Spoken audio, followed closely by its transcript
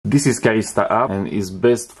This is Carista app and is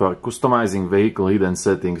best for customizing vehicle hidden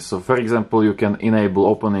settings. So for example, you can enable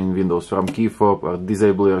opening windows from key fob or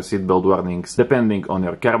disable your seatbelt warnings depending on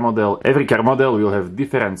your car model. Every car model will have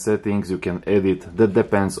different settings you can edit that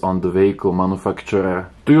depends on the vehicle manufacturer.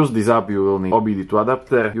 To use this app you will need OBD-II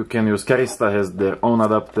adapter. You can use Carista has their own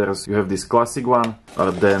adapters. You have this classic one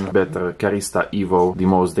or then better Carista Evo, the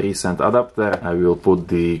most recent adapter. I will put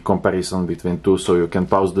the comparison between two so you can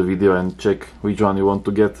pause the video and check which one you want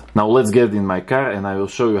to get. Now let's get in my car and I will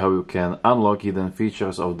show you how you can unlock hidden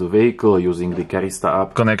features of the vehicle using the Carista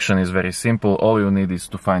app. Connection is very simple. All you need is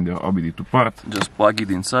to find your OBD-II port. Just plug it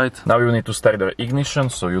inside. Now you need to start your ignition,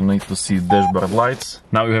 so you need to see dashboard lights.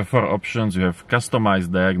 Now you have four options. You have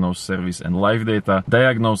customize, diagnose, service and live data.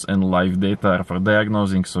 Diagnose and live data are for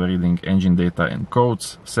diagnosing, so reading engine data and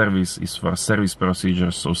codes. Service is for service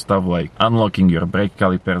procedures, so stuff like unlocking your brake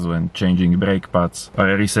calipers when changing brake pads or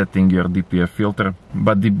resetting your DPF filter.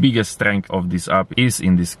 But the biggest strength of this app is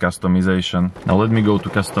in this customization. Now let me go to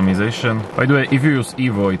customization. By the way, if you use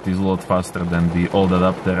Evo, it is a lot faster than the old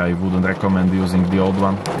adapter. I wouldn't recommend using the old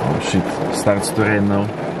one. Oh shit, starts to rain now.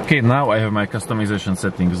 Okay, now I have my customization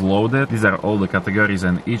settings loaded. These are all the categories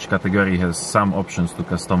and each category has some options to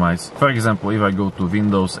customize. For example, if I go to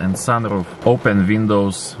Windows and Sunroof, open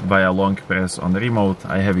Windows via long press on remote,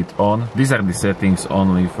 I have it on. These are the settings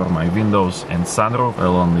only for my Windows and Sunroof.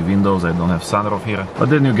 Well, only Windows, I don't have Sunroof here. But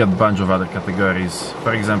then you get a bunch of other categories.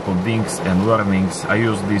 For example, dings and warnings. I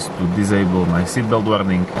use this to disable my seatbelt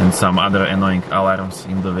warning and some other annoying alarms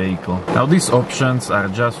in the vehicle. Now these options are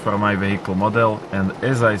just for my vehicle model, and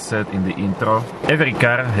as I said in the intro, every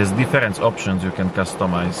car has different options you can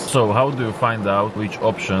customize. So how do you find out which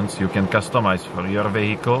options you can customize for your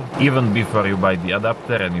vehicle? Even before you buy the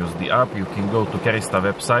adapter and use the app, you can go to Carista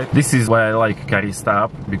website. This is why I like Carista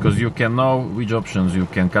app, because you can know which options you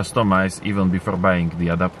can customize even before buying the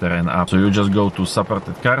adapter and app. So you just go to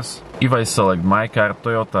supported cars. If I select my car,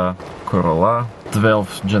 Toyota Corolla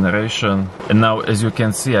 12th generation, and now as you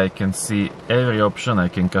can see, I can see every option I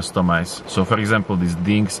can customize. So for example, these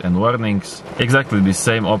dings and warnings, exactly the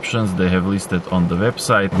same options they have listed on the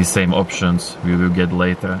website, the same options we will get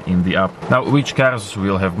later in the app. Now which cars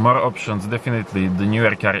will have more options? Definitely the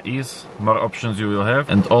newer car is more options you will have,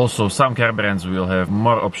 and also some car brands will have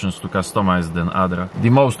more options to customize than other. The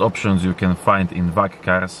most options you can find in VAG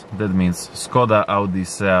cars, that means Skoda, Audi,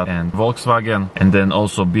 Seat and Volkswagen, and then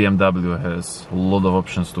also BMW has a lot of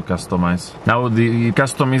options to customize. Now the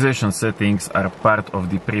customization settings are part of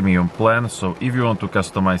the premium plan, so if you want to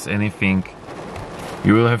customize anything,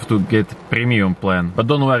 you will have to get premium plan. But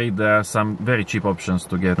don't worry, there are some very cheap options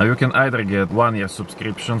to get. Now you can either get 1 year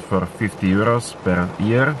subscription for 50 euros per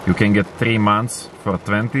year, you can get 3 months for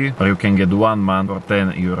 20, or you can get 1 month for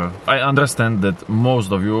 10 euro. I understand that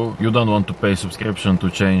most of you don't want to pay subscription to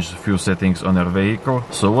change a few settings on your vehicle.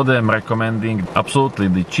 So what I'm recommending, absolutely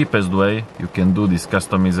the cheapest way you can do this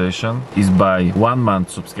customization is buy 1 month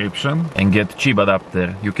subscription and get cheap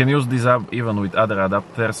adapter. You can use this app even with other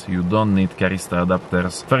adapters. You don't need Carista adapters.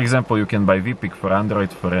 For example, you can buy VPIC for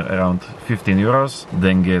Android for around 15 euros,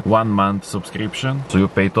 then get 1 month subscription. So you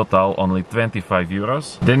pay total only 25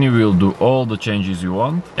 euros. Then you will do all the changes you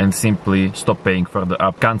want and simply stop paying for the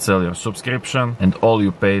app, cancel your subscription, and all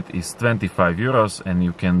you paid is 25 euros and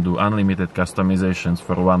you can do unlimited customizations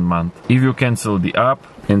for 1 month. If you cancel the app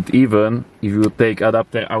and even if you take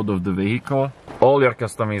adapter out of the vehicle, all your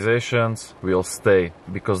customizations will stay,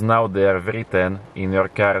 because now they are written in your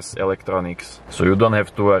car's electronics. So you don't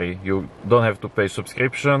have to worry, you don't have to pay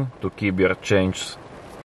subscription to keep your changes.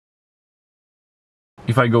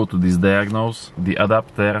 If I go to this diagnose, the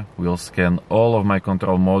adapter will scan all of my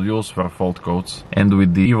control modules for fault codes. And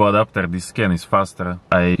with the Evo adapter, the scan is faster.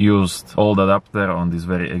 I used old adapter on this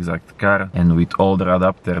very exact car, and with older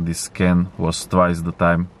adapter, the scan was twice the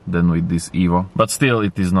time than with this Evo. But still,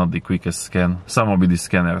 it is not the quickest scan. Some OBD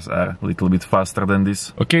scanners are a little bit faster than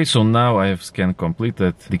this. Okay, so now I have scan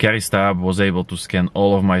completed. The Carista app was able to scan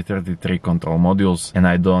all of my 33 control modules, and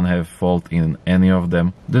I don't have fault in any of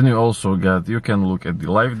them. Then you also you can look at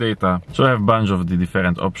the live data. So I have a bunch of the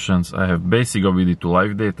different options. I have basic OBD-II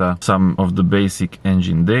live data, some of the basic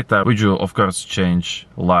engine data, which will of course change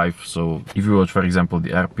live. So if you watch, for example, the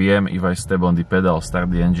RPM, if I step on the pedal, start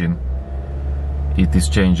the engine, it is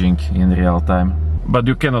changing in real time. but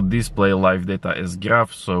you cannot display live data as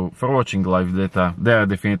graph, so for watching live data there are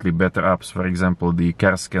definitely better apps, for example the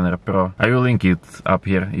Car Scanner Pro. I will link it up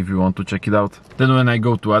here if you want to check it out. Then when I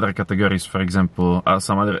go to other categories, for example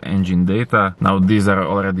some other engine data, now these are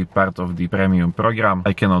already part of the premium program.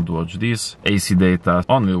 I cannot watch this. AC data,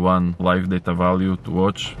 only one live data value to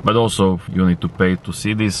watch, but also you need to pay to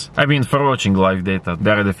see this. I mean, for watching live data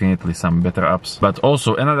there are definitely some better apps. But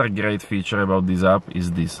also another great feature about this app is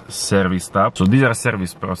this service tab. So these are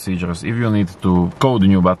service procedures. If you need to code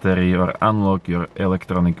new battery or unlock your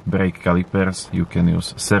electronic brake calipers, you can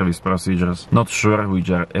use service procedures. Not sure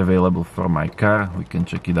which are available for my car. We can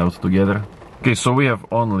check it out together. Okay, so we have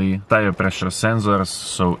only tire pressure sensors,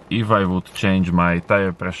 so if I would change my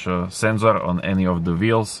tire pressure sensor on any of the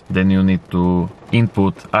wheels, then you need to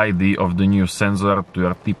input ID of the new sensor to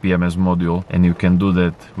your TPMS module, and you can do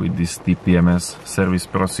that with this TPMS service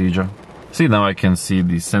procedure. See, now I can see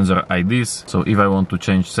the sensor IDs, so if I want to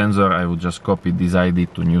change sensor, I would just copy this ID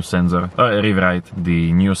to new sensor, or rewrite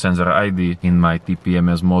the new sensor ID in my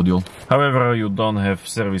TPMS module. However, you don't have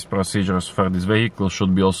service procedures for this vehicle,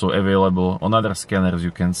 should be also available on other scanners.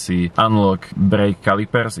 You can see unlock brake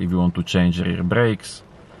calipers if you want to change rear brakes.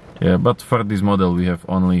 Yeah, but for this model we have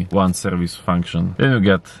only one service function. Then you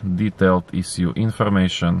get detailed ECU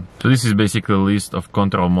information. So this is basically a list of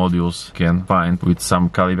control modules you can find with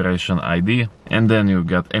some calibration ID. And then you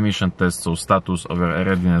got emission tests, so status of your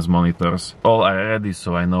readiness monitors. All are ready,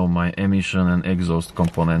 so I know my emission and exhaust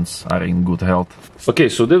components are in good health. Okay,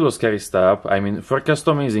 so that was Carista app. I mean, for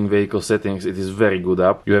customizing vehicle settings, it is very good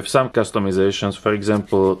app. You have some customizations, for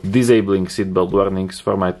example, disabling seatbelt warnings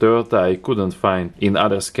for my Toyota I couldn't find in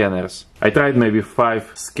other scanners. I tried maybe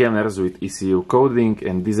 5 scanners with ECU coding,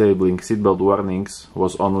 and disabling seatbelt warnings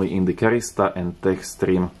was only in the Carista and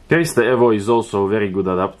TechStream. Carista Evo is also a very good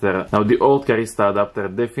adapter. Now the old Carista adapter,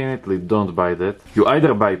 definitely don't buy that. You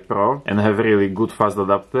either buy Pro and have really good fast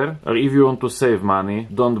adapter, or if you want to save money,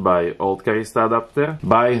 don't buy old Carista adapter,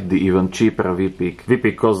 buy the even cheaper VPIC.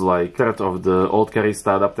 VPIC costs like third of the old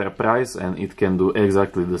Carista adapter price, and it can do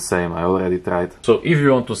exactly the same. I already tried. So if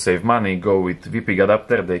you want to save money, go with VPIC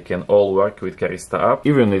adapter. They can all work with Carista app.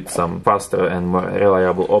 If you need some faster and more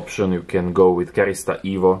reliable option, you can go with Carista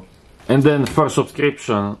Evo. And then for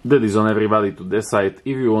subscription, that is on everybody to decide.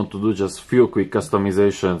 If you want to do just few quick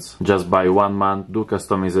customizations, just buy 1 month, do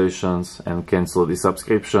customizations and cancel the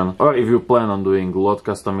subscription. Or if you plan on doing lot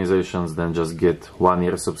customizations, then just get 1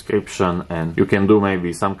 year subscription, and you can do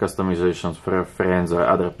maybe some customizations for your friends or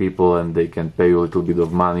other people, and they can pay you a little bit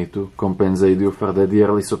of money to compensate you for that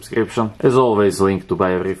yearly subscription. As always, link to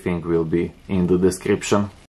buy everything will be in the description.